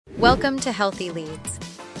Welcome to Healthy Leads,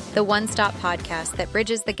 the one-stop podcast that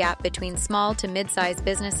bridges the gap between small to mid-sized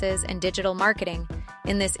businesses and digital marketing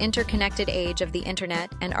in this interconnected age of the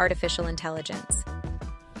internet and artificial intelligence.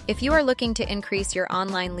 If you are looking to increase your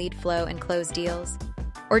online lead flow and close deals,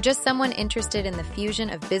 or just someone interested in the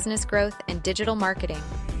fusion of business growth and digital marketing,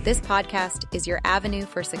 this podcast is your avenue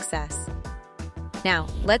for success. Now,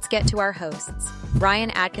 let's get to our hosts,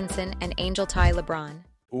 Ryan Atkinson and Angel Ty LeBron.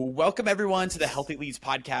 Welcome, everyone, to the Healthy Leads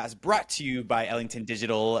podcast brought to you by Ellington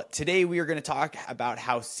Digital. Today, we are going to talk about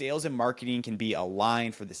how sales and marketing can be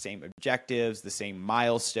aligned for the same objectives, the same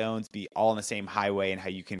milestones, be all on the same highway, and how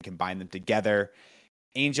you can combine them together.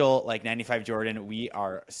 Angel, like 95 Jordan, we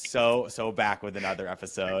are so back with another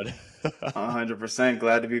episode. 100%.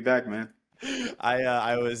 Glad to be back, man.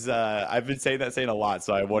 I've been saying a lot,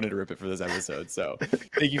 so I wanted to rip it for this episode. So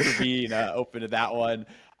thank you for being open to that one.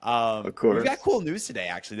 Of course. We've got cool news today,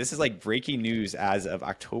 actually. This is like breaking news as of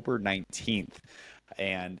October 19th.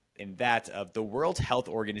 And in that of the World Health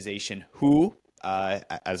Organization, WHO,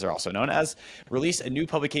 as they're also known as, released a new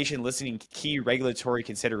publication listing key regulatory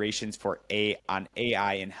considerations on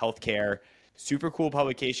AI in healthcare. Super cool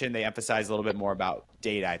publication. They emphasize a little bit more about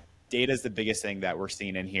data. Data is the biggest thing that we're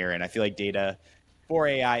seeing in here. And I feel like data for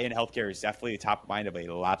AI in healthcare is definitely top of mind of a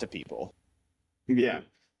lot of people. Yeah.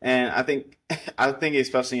 And I think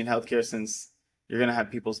especially in healthcare, since you're going to have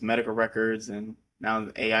people's medical records and now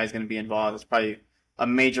AI is going to be involved, it's probably a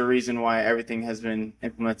major reason why everything has been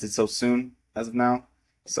implemented so soon as of now.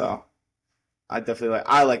 So I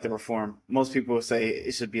like the reform. Most people will say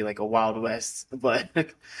it should be like a Wild West, but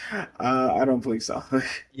I don't believe so.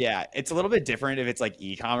 Yeah, it's a little bit different if it's like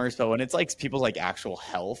e-commerce, but when it's like people's like actual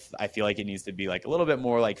health, I feel like it needs to be like a little bit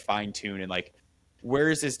more like fine-tuned and like,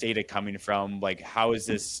 where is this data coming from? Like, how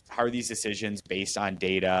are these decisions based on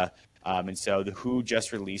data? And so the WHO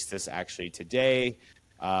just released this actually today,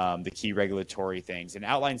 the key regulatory things, and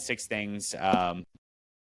outlined 6 things.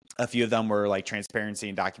 A few of them were like transparency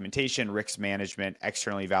and documentation, risk management,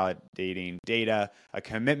 externally validating data, a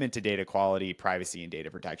commitment to data quality, privacy, and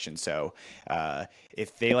data protection. So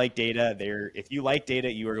if you like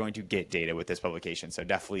data, you are going to get data with this publication. So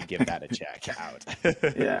definitely give that a check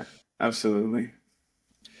out. Yeah, absolutely.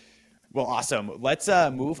 Well, awesome. Let's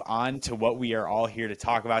move on to what we are all here to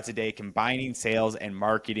talk about today, combining sales and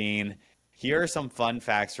marketing. Here are some fun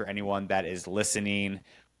facts for anyone that is listening.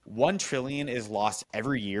 $1 trillion is lost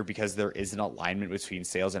every year because there is an alignment between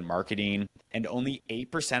sales and marketing, and only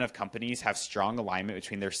 8% of companies have strong alignment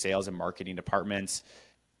between their sales and marketing departments.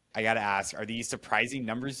 I got to ask, are these surprising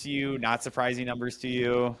numbers to you, not surprising numbers to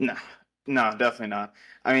you? No, definitely not.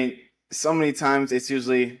 I mean, so many times it's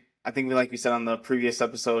usually, I think like we said on the previous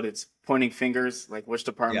episode, it's pointing fingers, like which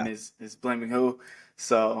department is blaming who.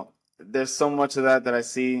 So there's so much of that I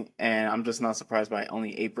see, and I'm just not surprised by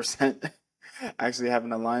only 8% actually have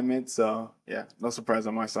an alignment. So yeah, no surprise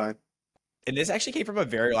on my side. And this actually came from a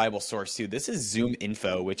very reliable source too. This is Zoom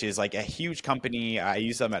Info, which is like a huge company. I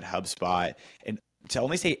use them at HubSpot. And to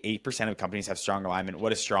only say 8% of companies have strong alignment,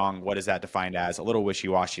 what is strong? What is that defined as? A little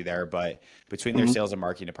wishy-washy there, but between their sales and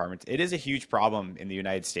marketing departments, it is a huge problem in the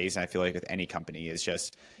United States. And I feel like with any company, it's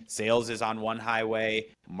just sales is on one highway,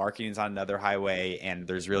 marketing is on another highway, and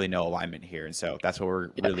there's really no alignment here. And so that's what we're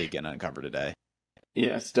really going to uncover today.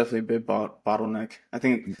 Yeah, it's definitely a big bottleneck. I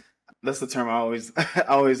think that's the term I always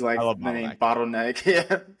like. I love the name bottleneck.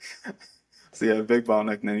 Yeah. So yeah, a big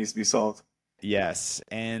bottleneck that needs to be solved. Yes.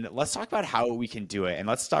 And let's talk about how we can do it. And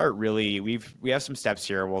let's start really, we have some steps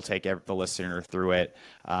here. We'll take the listener through it.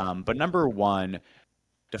 But number 1,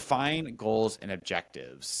 define goals and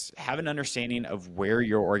objectives. Have an understanding of where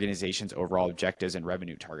your organization's overall objectives and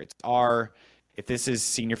revenue targets are. If this is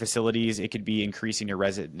senior facilities, it could be increasing your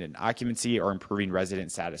resident occupancy or improving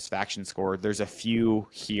resident satisfaction score. There's a few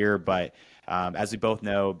here, but as we both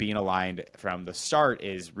know, being aligned from the start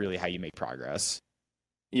is really how you make progress.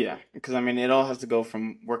 Yeah, because I mean, it all has to go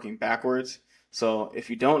from working backwards. So if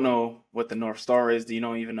you don't know what the North Star is, you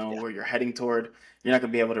don't even know where you're heading toward, you're not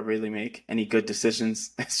going to be able to really make any good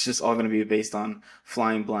decisions. It's just all going to be based on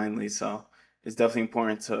flying blindly. So it's definitely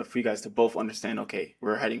important for you guys to both understand, okay,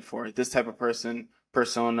 we're heading for this type of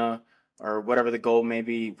persona, or whatever the goal may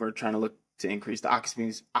be. We're trying to look to increase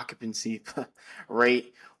the occupancy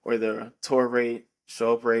rate or the tour rate,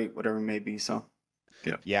 show up rate, whatever it may be. So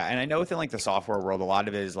Yeah, and I know within like the software world, a lot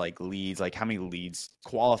of it is like leads, like how many leads,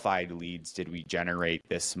 qualified leads did we generate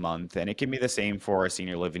this month? And it can be the same for a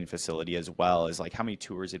senior living facility as well, as like how many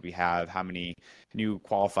tours did we have, how many new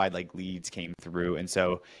qualified like leads came through. And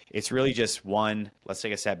so it's really just one, let's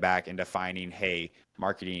take a step back and defining, hey,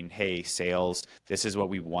 marketing, hey, sales, this is what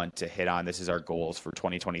we want to hit on. This is our goals for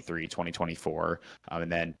 2023, 2024.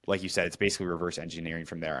 And then, like you said, it's basically reverse engineering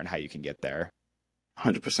from there on how you can get there.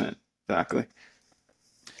 100%. Exactly.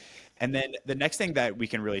 And then the next thing that we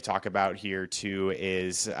can really talk about here too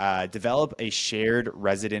is develop a shared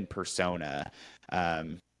resident persona.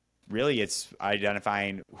 Really, it's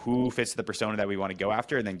identifying who fits the persona that we want to go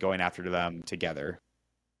after and then going after them together.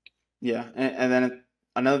 Yeah. And then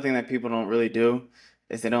another thing that people don't really do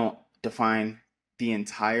is they don't define the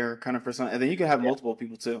entire kind of persona. And then you can have multiple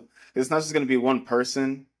people too. It's not just going to be one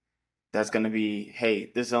person that's going to be,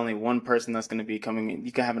 hey, there's only one person that's going to be coming in.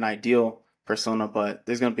 You can have an ideal persona, but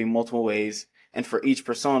there's going to be multiple ways. And for each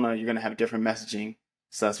persona, you're going to have different messaging.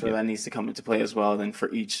 So that's where that needs to come into play as well. Then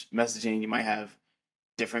for each messaging, you might have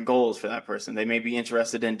different goals for that person. They may be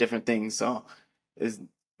interested in different things. So it's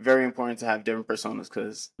very important to have different personas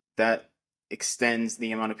because that extends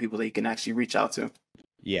the amount of people that you can actually reach out to.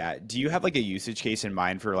 Yeah. Do you have like a usage case in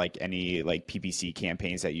mind for like any like PPC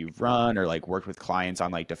campaigns that you've run or like worked with clients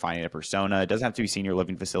on like defining a persona? It doesn't have to be senior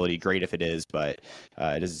living facility. Great if it is, but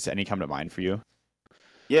does any come to mind for you?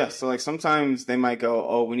 Yeah. So like sometimes they might go,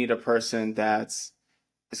 oh, we need a person that's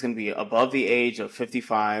it's going to be above the age of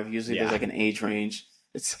 55. Usually there's like an age range.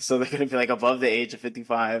 So they're going to be like above the age of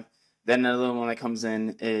 55. Then another one that comes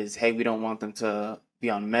in is, hey, we don't want them to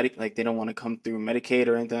be on like they don't want to come through Medicaid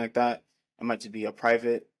or anything like that. It might just be a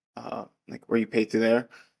private, like where you pay through there.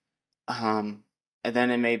 And then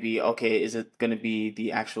it may be, okay, is it going to be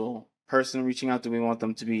the actual person reaching out? Do we want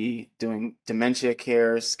them to be doing dementia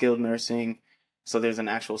care, skilled nursing? So there's an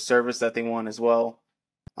actual service that they want as well.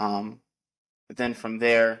 But then from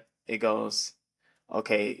there, it goes,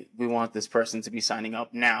 okay, we want this person to be signing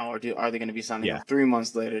up now, or are they going to be signing up 3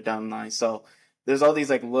 months later down the line? So there's all these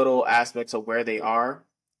like little aspects of where they are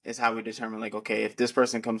is how we determine like, okay, if this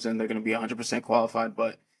person comes in, they're going to be 100% qualified.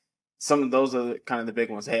 But some of those are kind of the big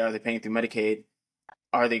ones. Hey, are they paying through Medicaid?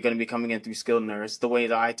 Are they going to be coming in through skilled nurse? The way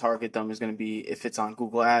that I target them is going to be if it's on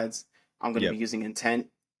Google Ads, I'm going to be using intent,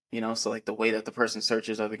 so like the way that the person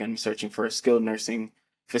searches, are they going to be searching for a skilled nursing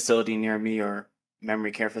facility near me or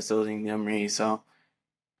memory care facility near me? So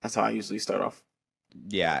that's how I usually start off.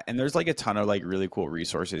 Yeah, and there's like a ton of like really cool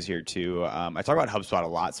resources here too. I talk about HubSpot a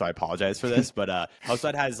lot, so I apologize for this, but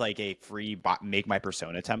HubSpot has like a free Make My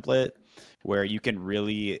Persona template where you can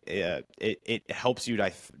really it helps you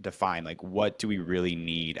define like what do we really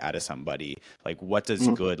need out of somebody, like what does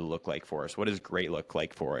good look like for us, what does great look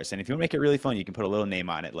like for us, and if you want to make it really fun, you can put a little name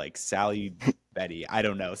on it like Sally, Betty, I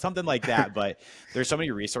don't know, something like that. But there's so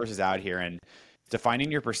many resources out here, and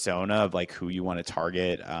defining your persona of like who you want to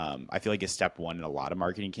target, I feel like is step one in a lot of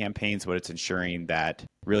marketing campaigns, but it's ensuring that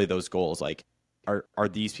really those goals, like are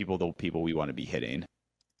these people the people we want to be hitting?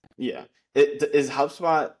 Yeah. It is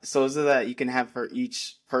HubSpot. So is it that you can have for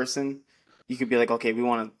each person, you could be like, okay, we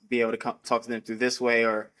want to be able to talk to them through this way,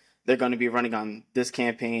 or they're going to be running on this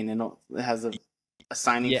campaign, and it has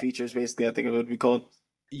assigning features, basically, I think it would be called.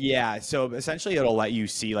 Yeah, so essentially it'll let you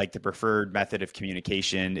see like the preferred method of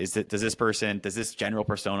communication. Does this general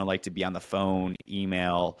persona like to be on the phone,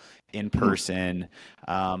 email, in person?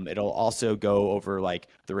 It'll also go over like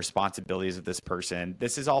the responsibilities of this person.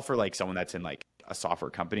 This is all for like someone that's in like a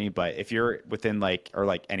software company, but if you're within like, or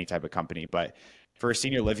like any type of company, but for a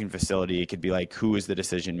senior living facility, it could be like, who is the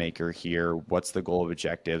decision maker here? What's the goal of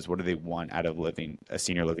objectives? What do they want out of a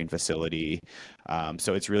senior living facility?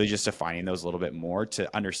 So it's really just defining those a little bit more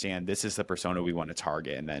to understand this is the persona we want to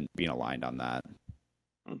target and then being aligned on that.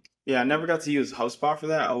 Yeah, I never got to use HubSpot for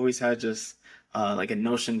that. I always had just like a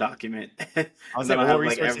Notion document. I was like, what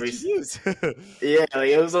resource did you use? Yeah, like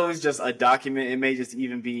it was always just a document. It may just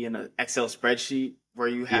even be in an Excel spreadsheet where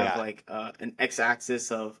you have like an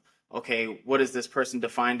x-axis of, okay, what is this person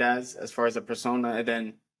defined as far as a persona? And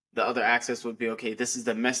then the other axis would be, okay, this is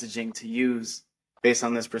the messaging to use based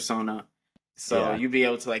on this persona. So you'd be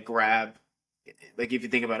able to like grab, like if you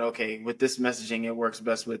think about, okay, with this messaging, it works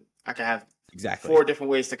best with, I can have 4 different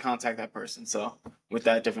ways to contact that person. So with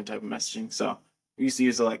that different type of messaging. So we used to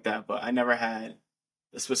use it like that, but I never had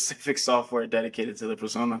a specific software dedicated to the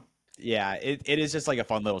persona. Yeah, it is just like a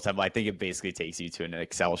fun little template. I think it basically takes you to an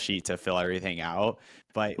Excel sheet to fill everything out.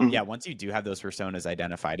 But yeah, Mhm. once you do have those personas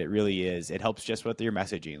identified, it really is. It helps just with your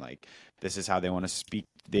messaging. Like this is how they want to speak.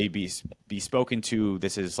 They be spoken to.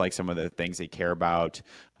 This is like some of the things they care about.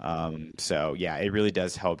 So yeah, it really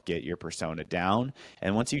does help get your persona down.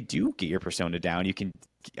 And once you do get your persona down, you can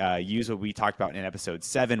use what we talked about in episode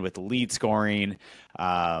 7 with lead scoring.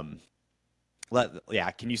 Um,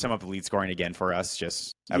 can you sum up the lead scoring again for us?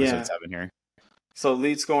 Just episode Yeah. 7 here. So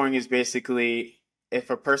lead scoring is basically if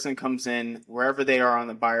a person comes in wherever they are on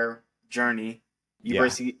the buyer journey, Yeah.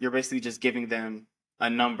 you're basically just giving them a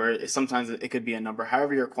number. Sometimes it could be a number.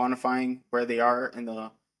 However, you're quantifying where they are in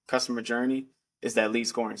the customer journey is that lead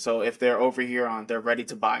scoring. So if they're over here on they're ready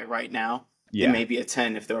to buy right now, it Yeah. may be a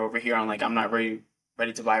 10. If they're over here on like I'm not ready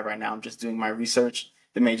to buy right now, I'm just doing my research,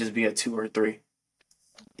 it may just be a 2 or 3.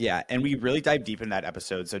 Yeah, and we really dive deep in that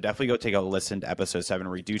episode. So definitely go take a listen to episode 7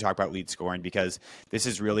 where we do talk about lead scoring because this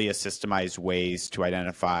is really a systemized ways to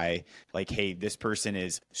identify like, hey, this person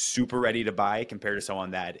is super ready to buy compared to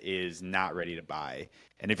someone that is not ready to buy.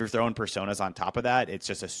 And if you're throwing personas on top of that, it's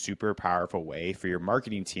just a super powerful way for your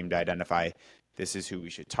marketing team to identify this is who we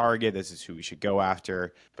should target, this is who we should go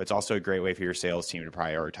after. But it's also a great way for your sales team to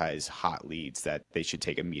prioritize hot leads that they should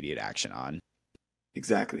take immediate action on.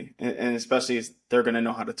 Exactly, and especially they're going to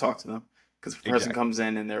know how to talk to them because if a person Exactly. comes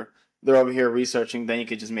in and they're over here researching, then you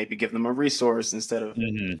could just maybe give them a resource instead of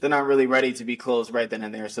Hmm. they're not really ready to be closed right then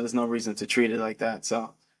and there. So there's no reason to treat it like that.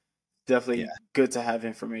 So definitely good to have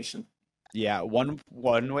information. Yeah, one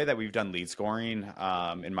way that we've done lead scoring,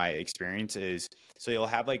 in my experience is so you'll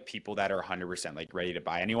have like people that are 100% like ready to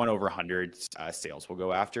buy. Anyone over 100 sales will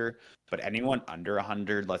go after, but anyone under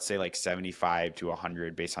 100, let's say like 75 to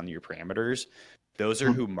 100 based on your parameters, those are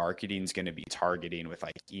Mhm. who marketing's going to be targeting with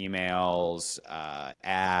like emails,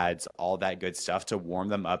 ads, all that good stuff to warm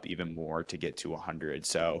them up even more to get to 100.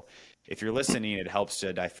 So if you're listening, it helps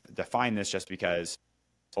to define this just because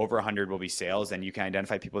over 100 will be sales, and you can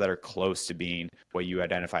identify people that are close to being what you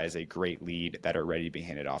identify as a great lead that are ready to be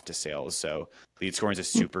handed off to sales. So lead scoring is a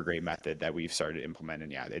super great method that we've started implementing.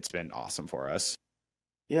 Yeah, it's been awesome for us.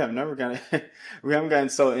 Yeah, I've never gotten we haven't gotten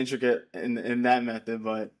so intricate in that method,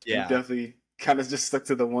 but we've Yeah. definitely kind of just stuck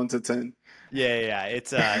to the 1 to 10. Yeah.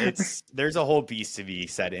 It's there's a whole beast to be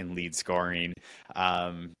said in lead scoring.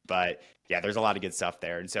 But yeah, there's a lot of good stuff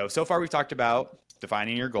there. And so far we've talked about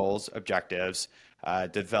defining your goals, objectives,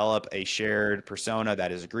 develop a shared persona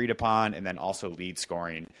that is agreed upon, and then also lead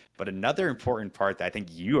scoring. But another important part that I think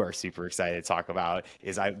you are super excited to talk about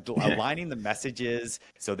is aligning the messages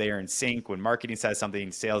so they are in sync. When marketing says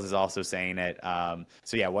something, sales is also saying it.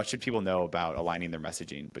 So yeah, what should people know about aligning their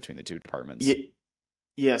messaging between the two departments? Yeah,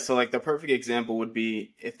 yeah. So like the perfect example would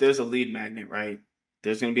be if there's a lead magnet, right?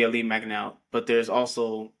 There's going to be a lead magnet out, but there's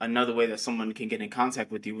also another way that someone can get in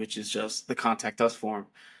contact with you, which is just the contact us form.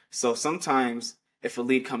 So sometimes if a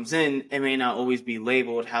lead comes in, it may not always be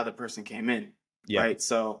labeled how the person came in, Yep. right?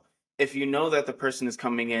 So if you know that the person is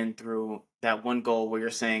coming in through that one goal where you're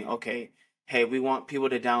saying, okay, hey, we want people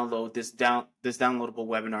to download this downloadable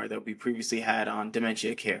webinar that we previously had on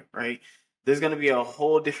dementia care, right? There's going to be a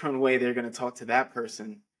whole different way they're going to talk to that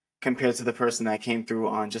person compared to the person that came through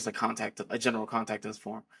on just a general contact us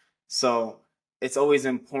form. So it's always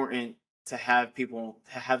important to have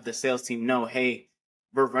the sales team know, hey,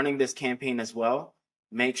 we're running this campaign as well.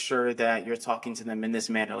 Make sure that you're talking to them in this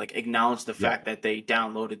manner, like acknowledge the Yep. fact that they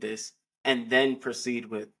downloaded this and then proceed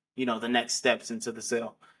with, the next steps into the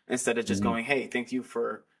sale instead of just Mhm. going, hey, thank you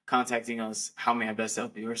for contacting us. How may I best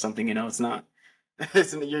help you or something? It's not,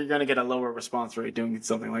 you're going to get a lower response rate doing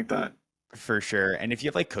something like that. For sure. And if you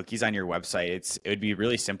have like cookies on your website, it would be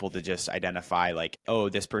really simple to just identify like, oh,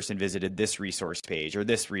 this person visited this resource page or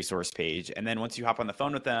this resource page. And then once you hop on the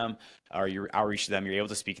phone with them or you outreach to them, you're able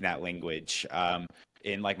to speak in that language.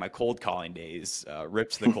 In like my cold calling days,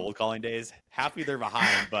 ripped the cold calling days, happy they're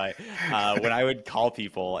behind. But when I would call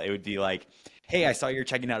people, it would be like, hey, I saw you're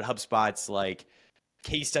checking out HubSpot's like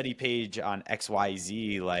case study page on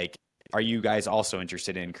XYZ. Like, are you guys also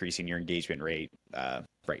interested in increasing your engagement rate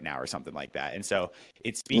right now or something like that? And so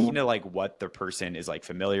it's speaking to like what the person is like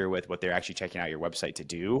familiar with, what they're actually checking out your website to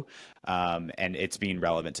do. And it's being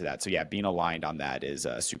relevant to that. So yeah, being aligned on that is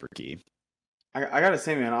super key. I gotta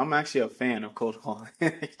say, man, I'm actually a fan of cold calling. Oh,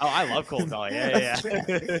 I love cold calling. Yeah.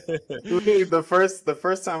 Literally, the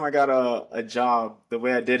first time I got a job, the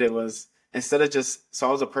way I did it was instead of so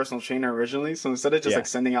I was a personal trainer originally, so instead of just Yeah. like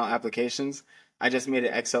sending out applications, I just made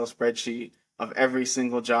an Excel spreadsheet of every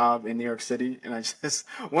single job in New York City, and I just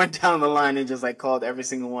went down the line and just like called every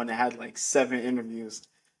single one that had like 7 interviews.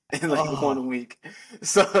 in like 1 week.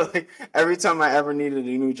 So like every time I ever needed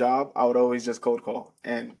a new job, I would always just cold call,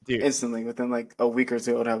 and Dude. instantly within like a week or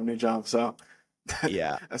two, I would have a new job. So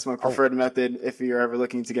Yeah. that's my preferred method if you're ever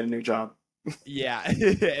looking to get a new job. Yeah, and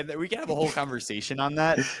then we can have a whole conversation on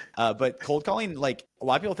that. But cold calling, like a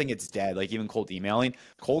lot of people think it's dead, like even cold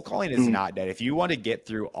calling is not dead. If you want to get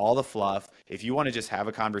through all the fluff, if you want to just have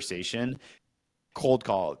a conversation, cold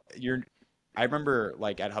call. I remember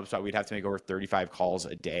like at HubSpot, we'd have to make over 35 calls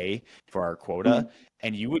a day for our quota,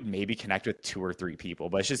 and you would maybe connect with 2 or 3 people,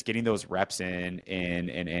 but it's just getting those reps in, and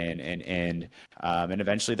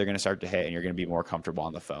eventually they're going to start to hit, and you're going to be more comfortable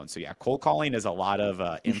on the phone. So yeah, cold calling is a lot of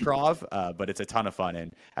improv, but it's a ton of fun.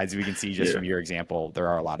 And as we can see just from your example, there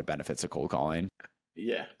are a lot of benefits of cold calling.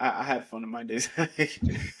 Yeah, I had fun in my days.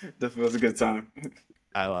 That was a good time.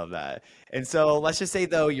 I love that. And so let's just say,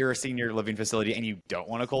 though, you're a senior living facility and you don't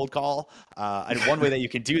want to cold call. And one way that you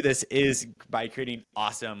can do this is by creating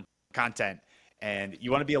awesome content. And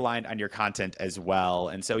you want to be aligned on your content as well.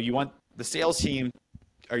 And so you want the sales team,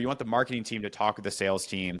 or you want the marketing team to talk with the sales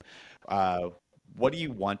team. What do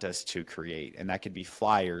you want us to create? And that could be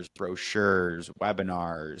flyers, brochures,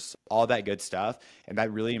 webinars, all that good stuff. And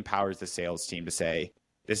that really empowers the sales team to say,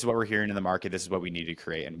 this is what we're hearing in the market. This is what we need to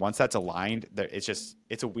create. And once that's aligned,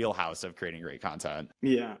 it's a wheelhouse of creating great content.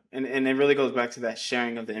 Yeah. And it really goes back to that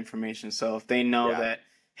sharing of the information. So if they know that,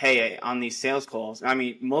 hey, on these sales calls, I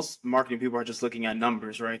mean, most marketing people are just looking at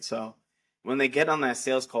numbers, right? So when they get on that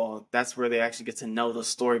sales call, that's where they actually get to know the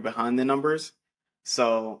story behind the numbers.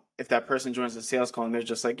 So if that person joins the sales call and they're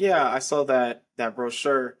just like, yeah, I saw that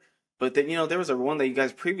brochure, but then, there was a one that you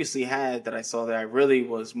guys previously had that I saw that I really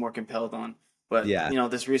was more compelled on. But,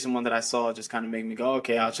 this recent one that I saw just kind of made me go,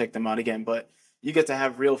 okay, I'll check them out again. But you get to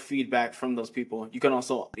have real feedback from those people. You can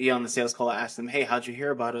also be on the sales call and ask them, hey, how'd you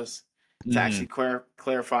hear about us? To actually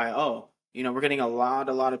clarify, we're getting a lot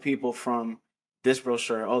of people from this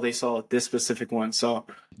brochure. Oh, they saw this specific one. So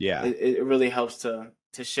it really helps to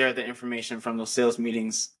share the information from those sales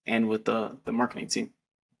meetings and with the marketing team.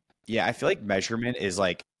 Yeah, I feel like measurement is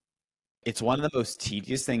like, it's one of the most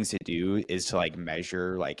tedious things to do is to like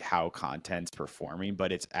measure like how content's performing,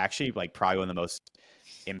 but it's actually like probably one of the most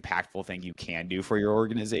impactful thing you can do for your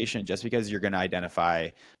organization, just because you're going to identify,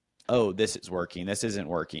 oh, this is working, this isn't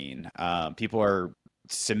working. People are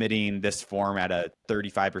submitting this form at a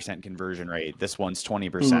 35% conversion rate. This one's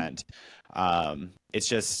 20%.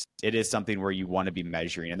 It is something where you want to be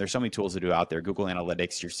measuring, and there's so many tools to do out there. Google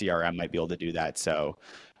Analytics, your CRM might be able to do that. So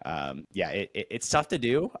it's tough to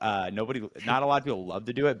do. Not a lot of people love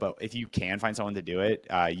to do it, but if you can find someone to do it,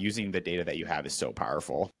 using the data that you have is so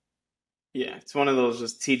powerful. Yeah, it's one of those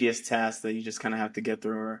just tedious tasks that you just kind of have to get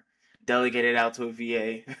through or delegate it out to a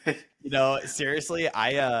VA. Seriously,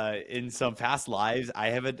 I in some past lives, I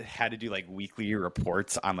haven't had to do like weekly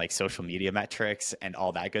reports on like social media metrics and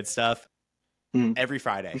all that good stuff every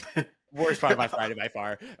Friday. Worst part of my Friday by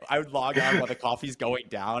far. I would log on while the coffee's going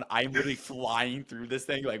down. I'm literally flying through this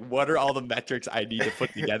thing. Like, what are all the metrics I need to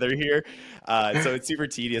put together here? So it's super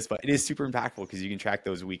tedious, but it is super impactful because you can track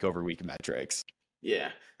those week over week metrics. Yeah,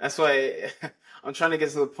 that's why I'm trying to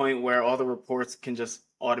get to the point where all the reports can just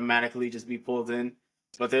automatically just be pulled in.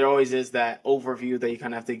 But there always is that overview that you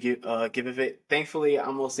kind of have to give of it. Thankfully,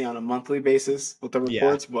 I'm mostly on a monthly basis with the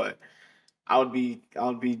reports, but I would be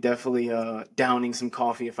definitely downing some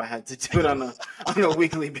coffee if I had to do it on a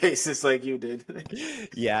weekly basis like you did.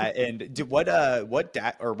 Yeah, and what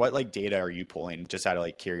data are you pulling, just out of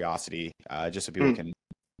like curiosity, just so people can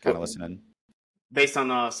kind of listen in? Based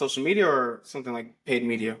on social media or something like paid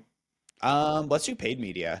media? Let's do paid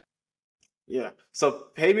media. Yeah. So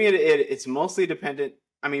paid media, it's mostly dependent.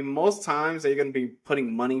 I mean, most times that you're going to be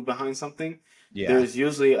putting money behind something, there's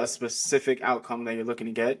usually a specific outcome that you're looking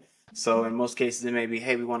to get. So in most cases, it may be,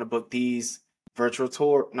 hey, we want to book these we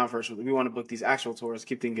want to book these actual tours.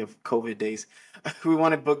 Keep thinking of COVID days. We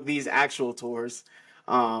want to book these actual tours,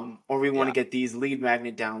 or we want to get these lead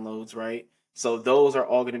magnet downloads, right? So those are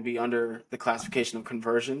all going to be under the classification of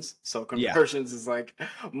conversions. So conversions is like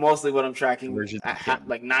mostly what I'm tracking,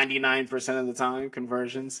 like 99% of the time,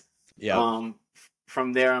 conversions. Yeah.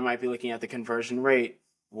 From there, I might be looking at the conversion rate.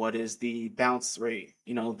 What is the bounce rate?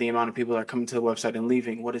 The amount of people that are coming to the website and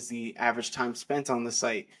leaving. What is the average time spent on the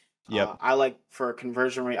site? I like, for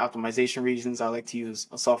conversion rate optimization reasons, I like to use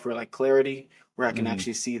a software like Clarity, where I can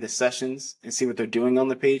actually see the sessions and see what they're doing on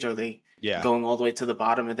the page. Are they going all the way to the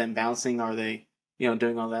bottom and then bouncing? Are they,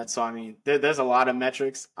 doing all that? So, I mean, there's a lot of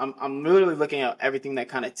metrics. I'm literally looking at everything that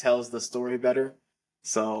kind of tells the story better.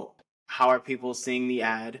 So how are people seeing the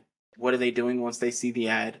ad? What are they doing once they see the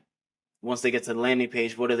ad? Once they get to the landing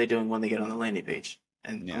page, what are they doing when they get on the landing page?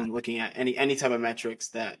 And I'm looking at any type of metrics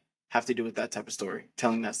that have to do with that type of story,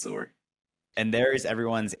 telling that story. And there's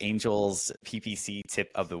everyone's Angel's PPC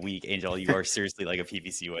tip of the week. Angel, you are seriously like a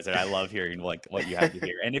PPC wizard. I love hearing like what you have to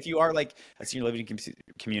hear. And if you are like a senior living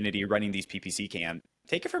community running these PPC camp,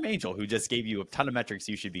 take it from Angel, who just gave you a ton of metrics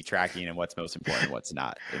you should be tracking and what's most important, what's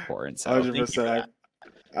not important. So 100%.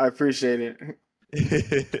 I appreciate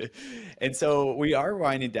it. And so we are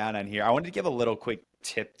winding down on here. I wanted to give a little quick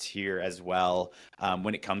tip here as well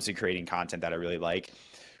when it comes to creating content that I really like.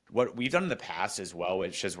 What we've done in the past as well,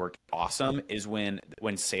 which has worked awesome, is when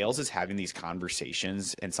sales is having these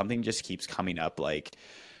conversations and something just keeps coming up, like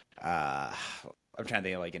I'm trying to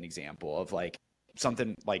think of like an example of like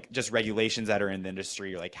something like just regulations that are in the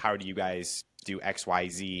industry, like how do you guys do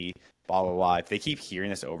XYZ, blah, blah, blah. If they keep hearing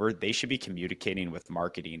this over, they should be communicating with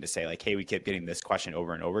marketing to say like, hey, we keep getting this question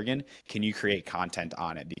over and over again. Can you create content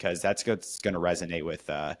on it? Because that's going to resonate with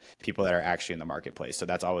people that are actually in the marketplace. So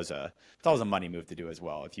it's always a money move to do as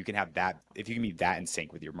well. If you can have that, if you can be that in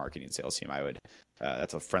sync with your marketing sales team, I would,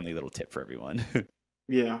 that's a friendly little tip for everyone.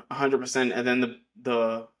 Yeah, 100%. And then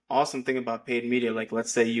the awesome thing about paid media, like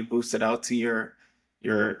let's say you boost it out to your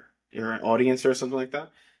audience or something like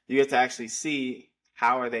that, you get to actually see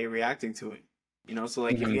how are they reacting to it. So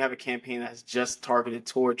like if you have a campaign that's just targeted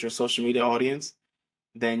towards your social media audience,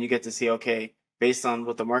 then you get to see, okay, based on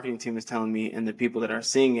what the marketing team is telling me and the people that are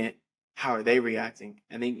seeing it, how are they reacting?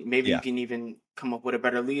 And then maybe you can even come up with a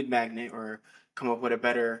better lead magnet or come up with a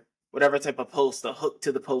better, whatever type of post, a hook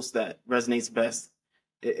to the post that resonates best.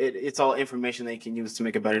 It's all information they can use to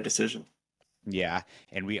make a better decision. Yeah.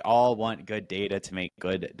 And we all want good data to make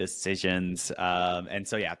good decisions. And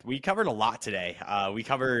so, yeah, we covered a lot today. We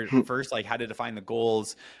covered first, like how to define the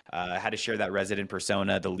goals, how to share that resident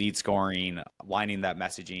persona, the lead scoring, lining that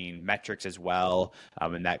messaging, metrics as well.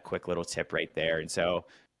 And that quick little tip right there. And so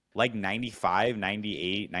like 95,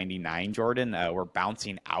 98, 99, Jordan, we're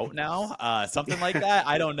bouncing out now. Something like that.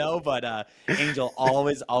 I don't know. But Angel,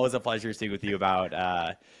 always a pleasure to speak with you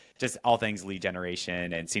about just all things lead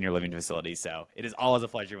generation and senior living facilities. So it is always a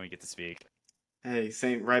pleasure when we get to speak. Hey,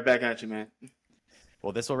 same, right back at you, man.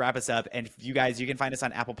 Well, this will wrap us up. And you guys, you can find us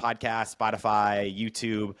on Apple Podcasts, Spotify,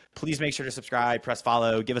 YouTube. Please make sure to subscribe, press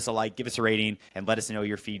follow, give us a like, give us a rating, and let us know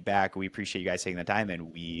your feedback. We appreciate you guys taking the time,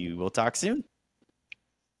 and we will talk soon.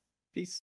 Peace.